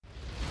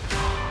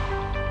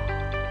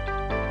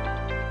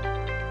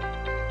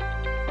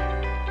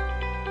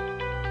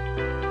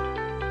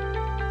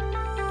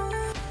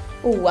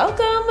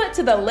Welcome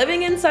to the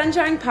Living in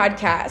Sunshine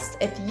podcast.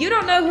 If you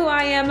don't know who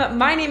I am,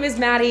 my name is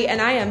Maddie,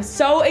 and I am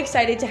so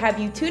excited to have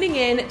you tuning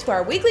in to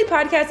our weekly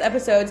podcast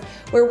episodes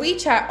where we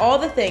chat all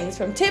the things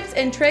from tips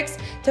and tricks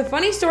to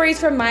funny stories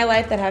from my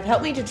life that have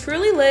helped me to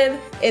truly live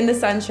in the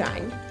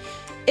sunshine.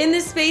 In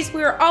this space,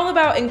 we are all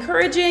about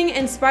encouraging,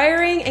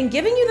 inspiring, and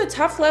giving you the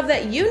tough love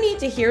that you need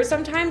to hear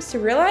sometimes to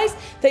realize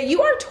that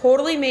you are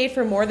totally made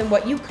for more than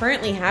what you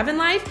currently have in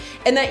life,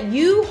 and that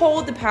you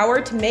hold the power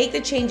to make the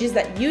changes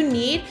that you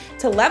need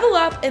to level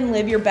up and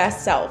live your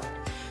best self.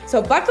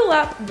 So buckle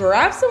up,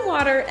 grab some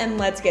water, and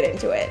let's get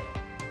into it.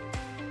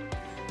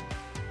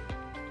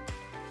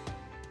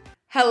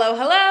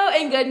 Hello,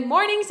 and good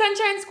morning,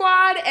 Sunshine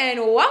Squad, and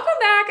welcome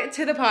back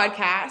to the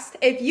podcast.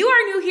 If you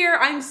are new here,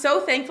 I'm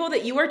so thankful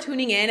that you are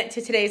tuning in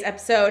to today's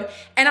episode,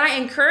 and I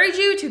encourage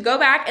you to go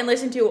back and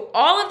listen to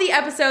all of the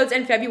episodes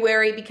in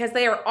February because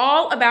they are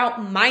all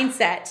about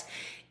mindset.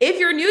 If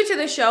you're new to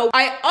the show,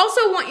 I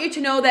also want you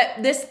to know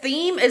that this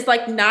theme is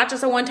not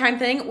just a one-time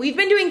thing. We've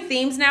been doing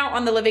themes now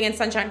on the Living in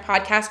Sunshine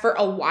podcast for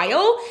a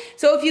while.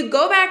 So if you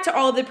go back to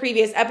all of the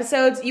previous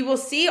episodes, you will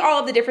see all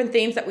of the different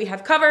themes that we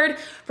have covered,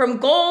 from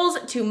goals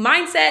to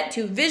mindset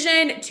to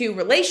vision to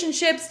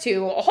relationships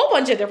to a whole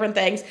bunch of different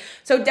things.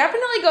 So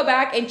definitely go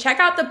back and check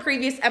out the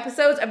previous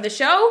episodes of the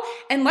show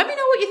and let me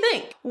know what you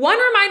think. One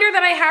reminder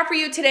that I have for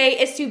you today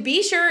is to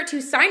be sure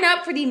to sign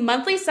up for the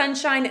monthly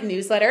Sunshine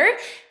newsletter.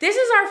 This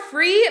is our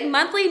free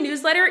monthly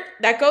newsletter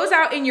that goes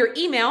out in your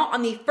email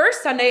on the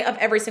first Sunday of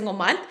every single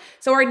month.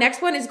 So our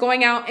next one is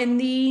going out in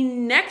the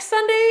next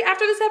Sunday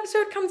after this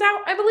episode comes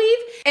out, I believe.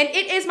 And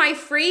it is my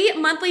free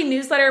monthly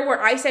newsletter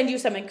where I send you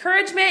some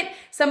encouragement,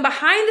 some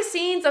behind the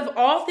scenes of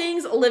all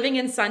things living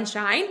in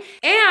sunshine,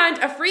 and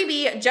a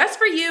freebie just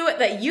for you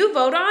that you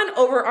vote on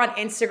over on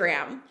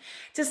Instagram.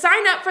 To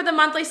sign up for the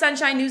monthly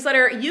Sunshine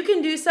newsletter, you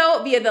can do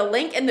so via the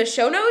link in the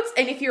show notes.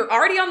 And if you're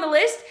already on the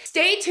list,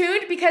 stay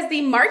tuned because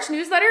the March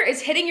newsletter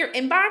is hitting your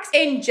inbox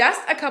in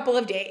just a couple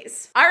of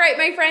days. All right,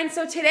 my friends.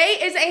 So today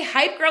is a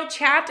Hype Girl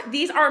chat.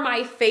 These are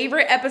my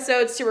favorite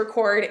episodes to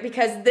record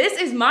because this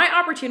is my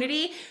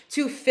opportunity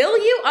to fill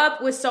you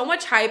up with so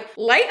much hype,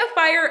 light a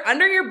fire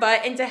under your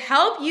butt, and to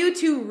help you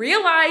to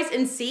realize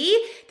and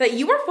see that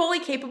you are fully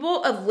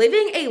capable of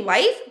living a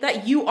life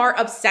that you are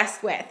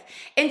obsessed with.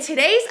 In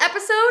today's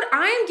episode,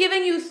 I am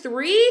giving you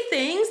 3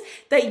 things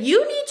that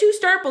you need to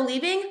start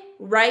believing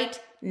right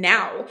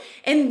now.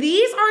 And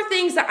these are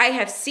things that I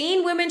have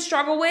seen women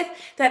struggle with,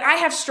 that I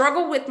have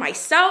struggled with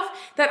myself,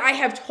 that I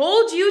have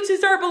told you to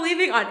start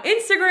believing on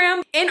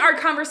Instagram, in our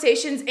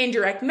conversations, in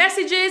direct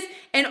messages,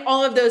 and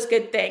all of those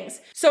good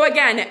things. So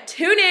again,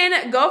 tune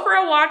in, go for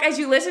a walk as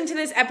you listen to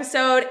this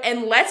episode,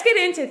 and let's get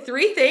into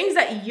 3 things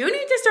that you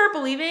need to start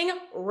believing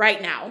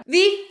right now.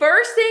 The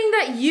first thing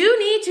that you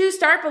need to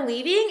start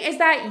believing is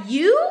that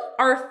you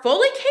are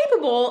fully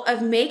capable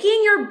of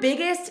making your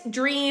biggest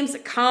dreams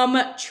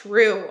come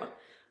true.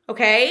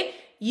 Okay?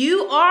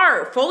 You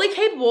are fully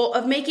capable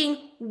of making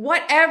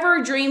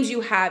whatever dreams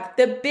you have,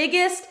 the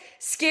biggest,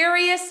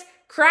 scariest,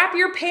 crap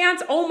your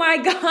pants, oh my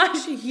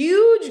gosh,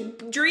 huge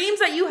dreams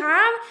that you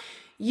have,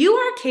 you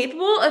are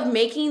capable of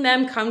making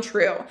them come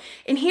true.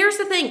 And here's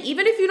the thing,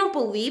 even if you don't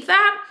believe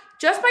that,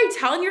 just by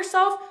telling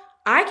yourself,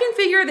 I can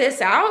figure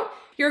this out,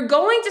 you're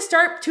going to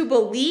start to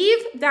believe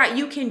that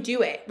you can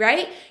do it,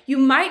 right? You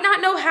might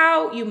not know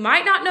how, you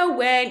might not know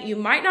when, you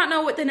might not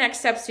know what the next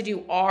steps to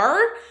do are,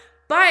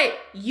 but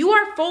you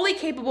are fully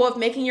capable of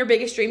making your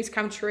biggest dreams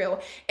come true.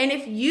 And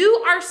if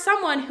you are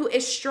someone who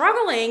is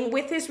struggling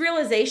with this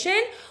realization,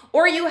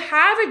 or you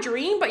have a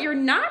dream, but you're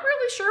not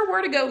really sure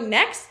where to go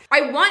next,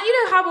 I want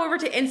you to hop over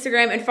to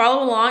Instagram and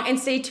follow along and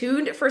stay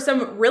tuned for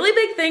some really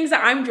big things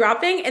that I'm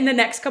dropping in the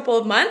next couple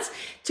of months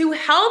to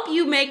help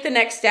you make the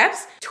next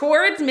steps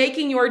towards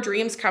making your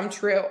dreams come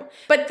true.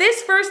 But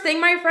this first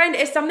thing, my friend,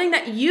 is something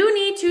that you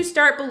need to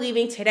start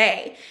believing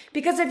today.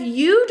 Because if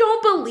you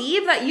don't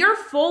believe that you're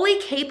fully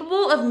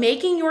capable of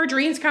making your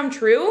dreams come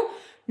true,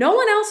 no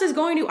one else is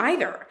going to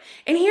either.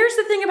 And here's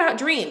the thing about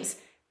dreams.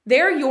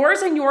 They're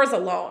yours and yours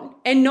alone,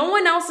 and no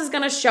one else is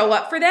going to show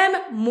up for them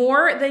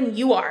more than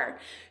you are.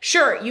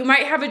 Sure, you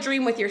might have a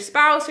dream with your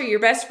spouse or your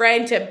best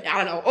friend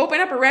to, open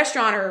up a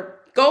restaurant or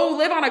go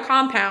live on a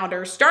compound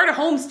or start a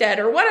homestead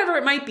or whatever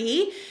it might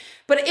be.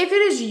 But if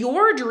it is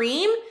your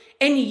dream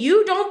and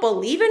you don't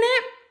believe in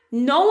it,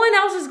 no one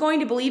else is going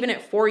to believe in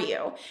it for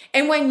you.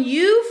 And when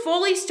you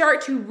fully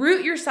start to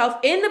root yourself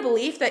in the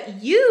belief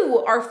that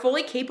you are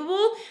fully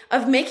capable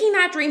of making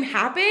that dream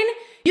happen,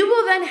 you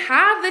will then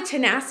have the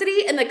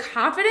tenacity and the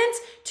confidence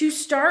to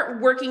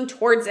start working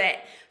towards it.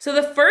 So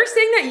the first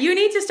thing that you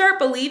need to start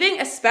believing,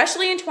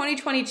 especially in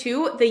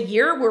 2022, the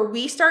year where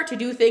we start to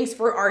do things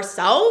for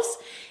ourselves,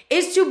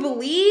 is to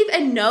believe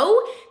and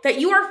know that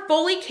you are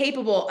fully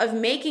capable of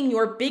making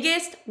your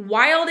biggest,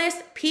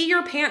 wildest, pee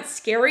your pants,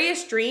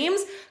 scariest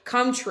dreams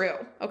come true,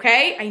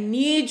 okay? I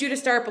need you to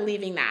start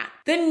believing that.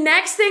 The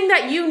next thing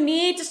that you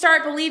need to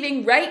start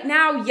believing right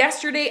now,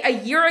 yesterday,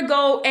 a year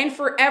ago, and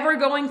forever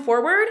going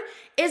forward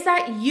is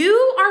that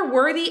you are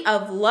worthy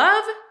of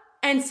love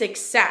and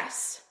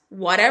success.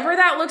 whatever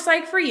that looks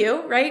like for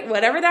you, right?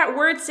 Whatever that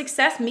word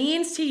success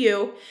means to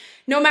you,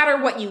 no matter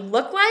what you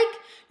look like,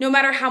 no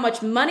matter how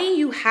much money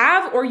you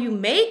have or you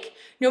make,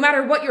 no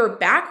matter what your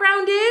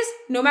background is,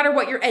 no matter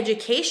what your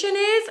education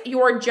is,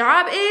 your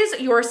job is,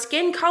 your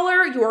skin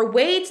color, your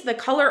weight, the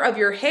color of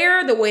your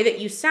hair, the way that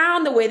you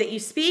sound, the way that you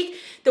speak,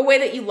 the way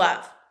that you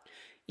love.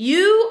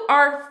 You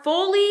are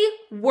fully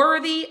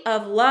worthy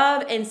of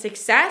love and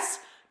success,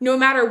 no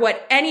matter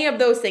what any of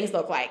those things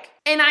look like.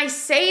 And I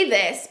say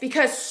this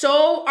because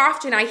so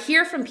often I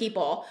hear from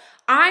people,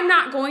 I'm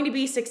not going to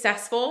be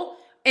successful.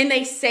 And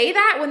they say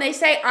that when they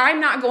say, I'm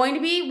not going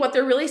to be, what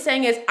they're really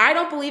saying is, I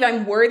don't believe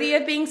I'm worthy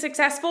of being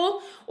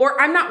successful, or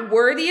I'm not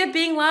worthy of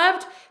being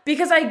loved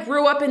because I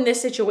grew up in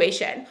this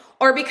situation,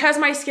 or because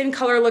my skin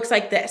color looks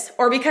like this,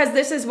 or because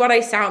this is what I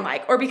sound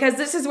like, or because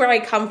this is where I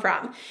come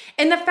from.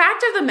 And the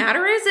fact of the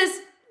matter is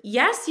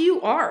yes,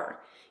 you are.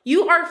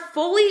 You are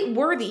fully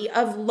worthy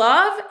of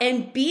love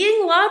and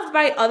being loved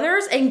by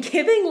others and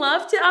giving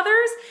love to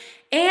others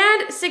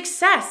and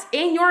success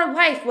in your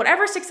life,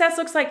 whatever success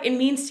looks like and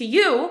means to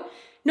you.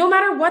 No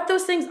matter what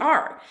those things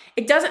are.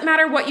 It doesn't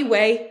matter what you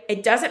weigh.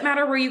 It doesn't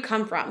matter where you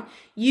come from.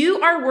 You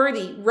are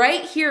worthy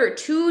right here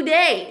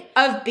today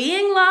of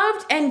being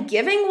loved and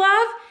giving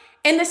love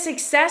and the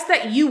success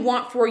that you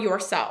want for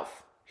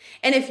yourself.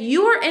 And if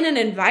you are in an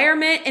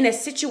environment, in a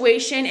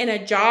situation, in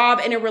a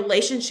job, in a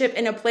relationship,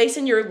 in a place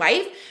in your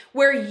life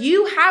where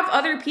you have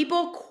other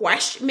people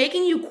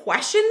making you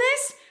question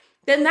this,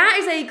 then that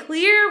is a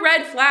clear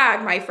red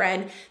flag, my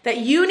friend, that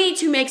you need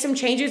to make some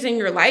changes in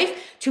your life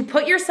to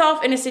put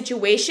yourself in a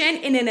situation,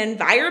 in an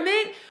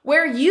environment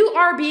where you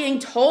are being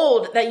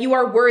told that you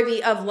are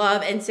worthy of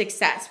love and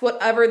success,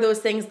 whatever those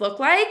things look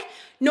like,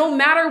 no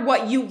matter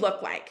what you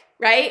look like,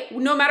 right?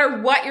 No matter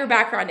what your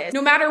background is,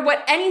 no matter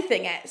what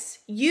anything is.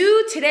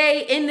 You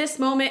today in this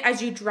moment,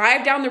 as you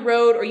drive down the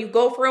road or you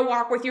go for a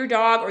walk with your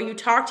dog or you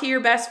talk to your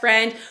best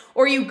friend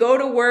or you go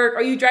to work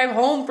or you drive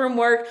home from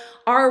work,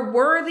 are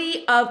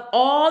worthy of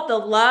all the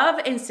love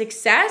and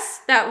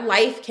success that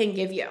life can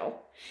give you.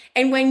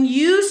 And when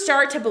you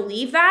start to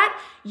believe that,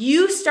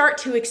 you start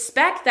to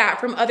expect that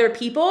from other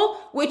people,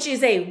 which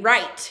is a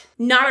right,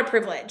 not a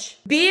privilege.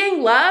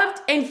 Being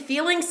loved and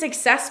feeling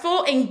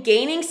successful and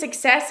gaining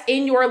success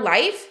in your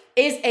life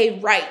is a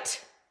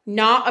right,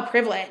 not a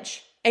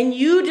privilege. And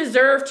you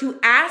deserve to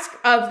ask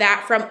of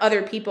that from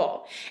other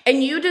people.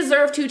 And you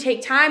deserve to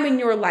take time in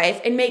your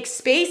life and make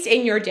space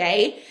in your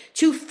day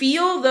to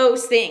feel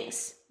those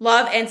things,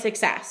 love and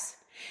success.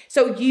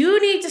 So you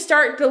need to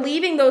start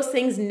believing those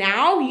things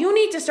now. You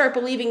need to start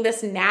believing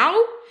this now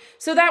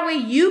so that way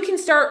you can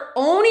start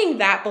owning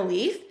that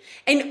belief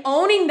and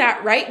owning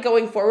that right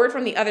going forward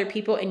from the other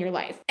people in your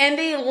life. And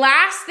the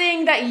last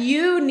thing that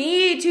you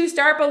need to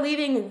start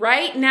believing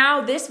right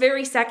now, this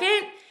very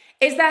second,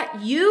 is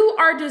that you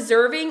are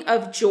deserving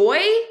of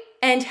joy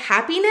and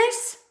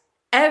happiness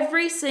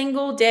every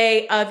single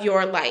day of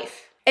your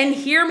life. And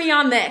hear me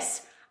on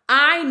this.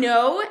 I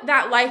know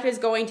that life is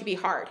going to be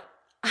hard.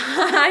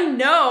 I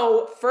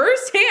know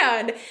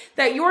firsthand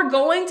that you're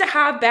going to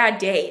have bad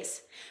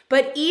days.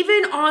 But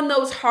even on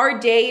those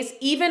hard days,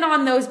 even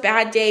on those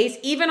bad days,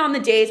 even on the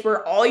days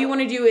where all you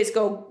want to do is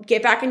go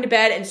get back into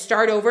bed and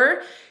start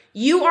over,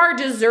 you are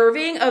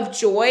deserving of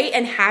joy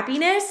and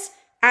happiness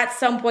at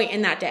some point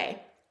in that day.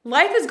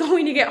 Life is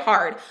going to get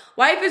hard.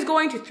 Life is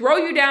going to throw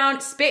you down,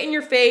 spit in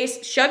your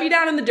face, shove you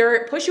down in the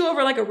dirt, push you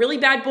over like a really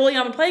bad bully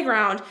on the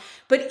playground.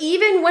 But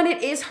even when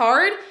it is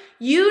hard,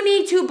 you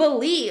need to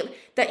believe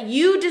that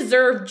you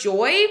deserve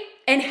joy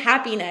and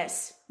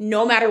happiness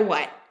no matter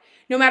what.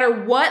 No matter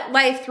what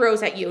life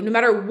throws at you, no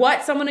matter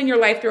what someone in your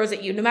life throws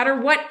at you, no matter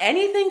what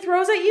anything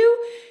throws at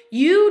you,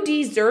 you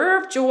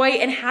deserve joy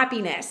and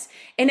happiness.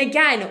 And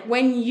again,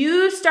 when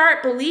you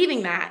start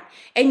believing that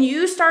and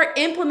you start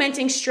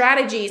implementing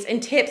strategies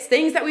and tips,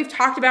 things that we've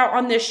talked about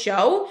on this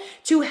show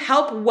to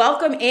help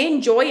welcome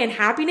in joy and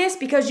happiness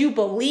because you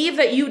believe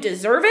that you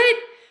deserve it,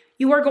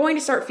 you are going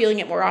to start feeling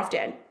it more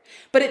often.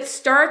 But it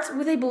starts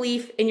with a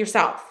belief in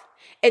yourself.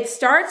 It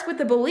starts with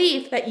the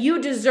belief that you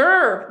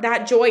deserve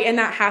that joy and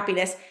that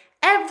happiness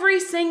every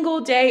single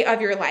day of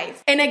your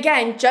life. And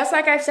again, just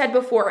like I've said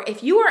before,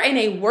 if you are in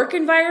a work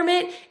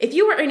environment, if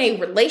you are in a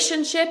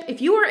relationship,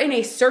 if you are in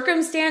a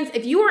circumstance,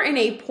 if you are in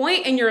a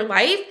point in your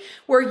life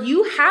where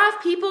you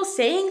have people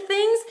saying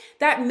things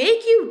that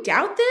make you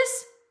doubt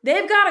this,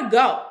 they've got to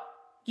go.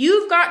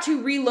 You've got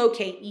to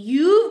relocate.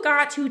 You've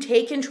got to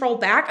take control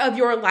back of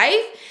your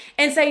life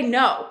and say,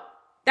 no,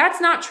 that's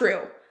not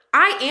true.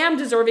 I am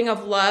deserving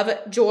of love,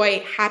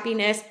 joy,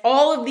 happiness,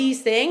 all of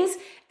these things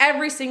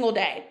every single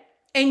day.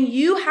 And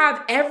you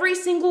have every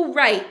single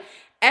right,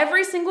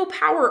 every single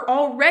power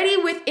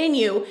already within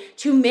you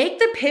to make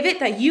the pivot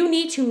that you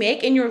need to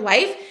make in your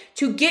life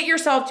to get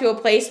yourself to a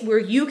place where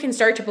you can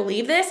start to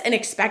believe this and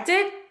expect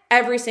it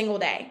every single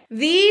day.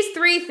 These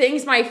three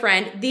things, my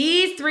friend,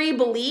 these three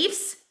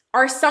beliefs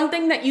are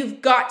something that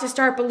you've got to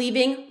start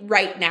believing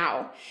right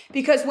now.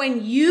 Because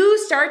when you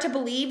start to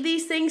believe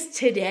these things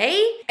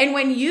today, and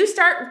when you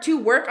start to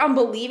work on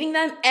believing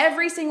them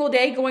every single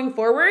day going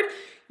forward,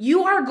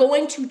 you are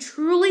going to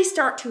truly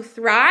start to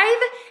thrive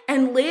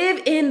and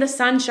live in the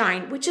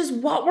sunshine, which is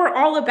what we're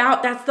all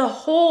about. That's the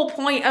whole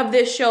point of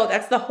this show.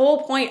 That's the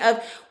whole point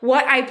of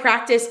what I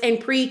practice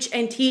and preach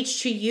and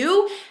teach to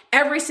you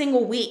every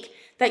single week.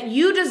 That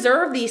you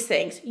deserve these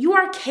things. You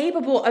are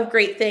capable of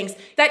great things.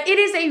 That it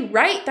is a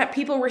right that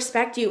people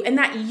respect you, and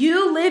that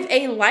you live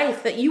a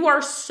life that you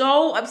are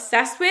so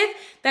obsessed with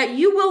that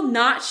you will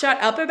not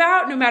shut up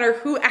about no matter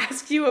who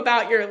asks you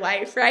about your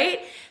life,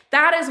 right?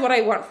 That is what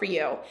I want for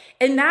you.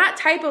 And that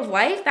type of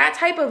life, that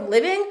type of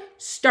living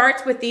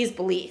starts with these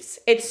beliefs.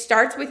 It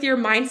starts with your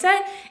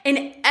mindset,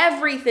 and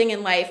everything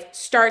in life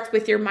starts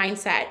with your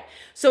mindset.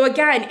 So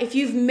again, if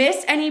you've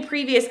missed any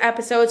previous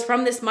episodes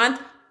from this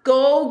month,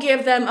 go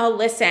give them a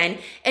listen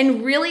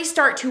and really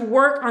start to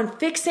work on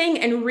fixing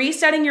and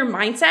resetting your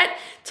mindset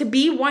to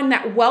be one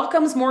that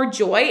welcomes more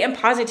joy and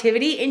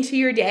positivity into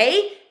your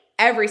day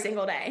every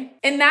single day.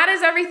 And that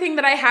is everything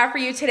that I have for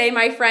you today,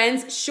 my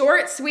friends.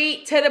 Short,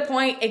 sweet, to the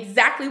point,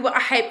 exactly what a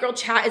Hype Girl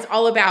Chat is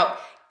all about.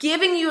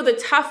 Giving you the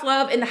tough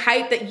love and the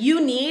hype that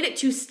you need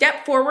to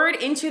step forward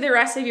into the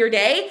rest of your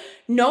day,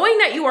 knowing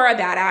that you are a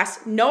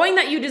badass, knowing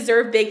that you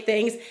deserve big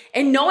things,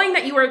 and knowing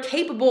that you are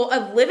capable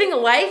of living a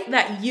life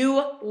that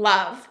you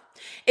love.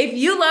 If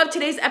you loved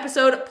today's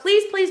episode,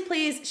 please, please,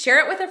 please share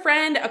it with a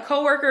friend, a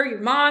coworker, your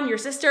mom, your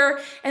sister,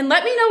 and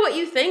let me know what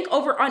you think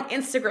over on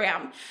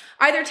Instagram.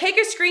 Either take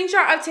a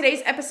screenshot of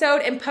today's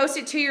episode and post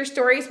it to your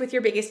stories with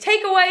your biggest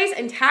takeaways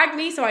and tag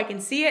me so I can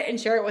see it and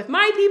share it with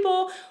my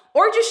people,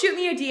 or just shoot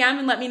me a DM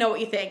and let me know what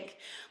you think.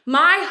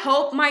 My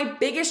hope, my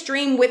biggest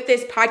dream with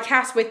this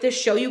podcast, with this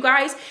show, you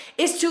guys,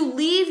 is to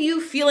leave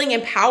you feeling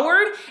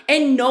empowered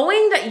and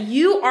knowing that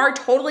you are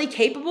totally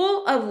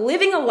capable of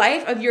living a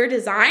life of your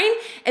design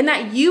and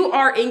that you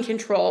are in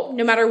control,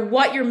 no matter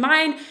what your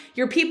mind,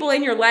 your people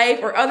in your life,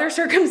 or other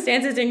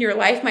circumstances in your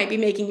life might be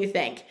making you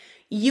think.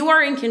 You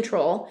are in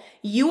control,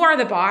 you are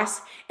the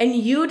boss, and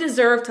you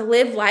deserve to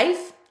live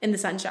life in the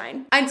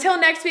sunshine.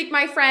 Until next week,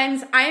 my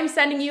friends, I am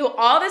sending you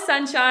all the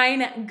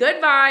sunshine,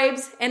 good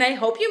vibes, and I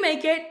hope you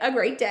make it a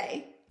great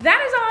day.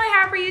 That is all I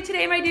have for you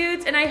today, my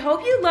dudes, and I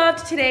hope you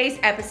loved today's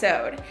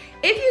episode.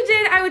 If you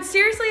did, I would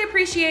seriously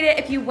appreciate it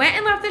if you went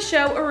and left the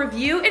show a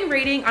review and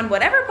rating on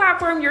whatever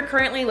platform you're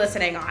currently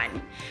listening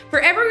on.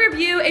 For every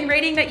review and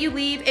rating that you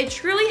leave, it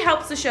truly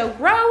helps the show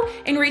grow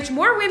and reach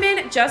more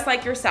women just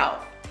like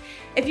yourself.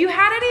 If you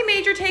had any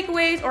major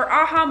takeaways or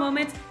aha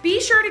moments, be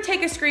sure to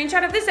take a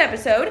screenshot of this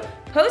episode,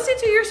 post it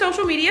to your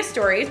social media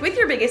stories with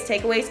your biggest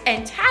takeaways,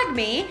 and tag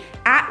me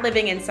at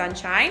Living in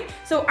Sunshine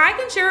so I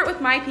can share it with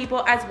my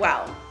people as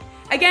well.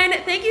 Again,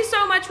 thank you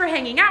so much for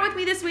hanging out with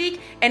me this week,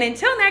 and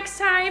until next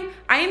time,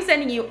 I am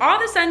sending you all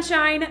the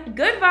sunshine,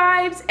 good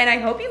vibes, and I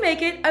hope you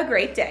make it a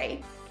great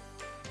day.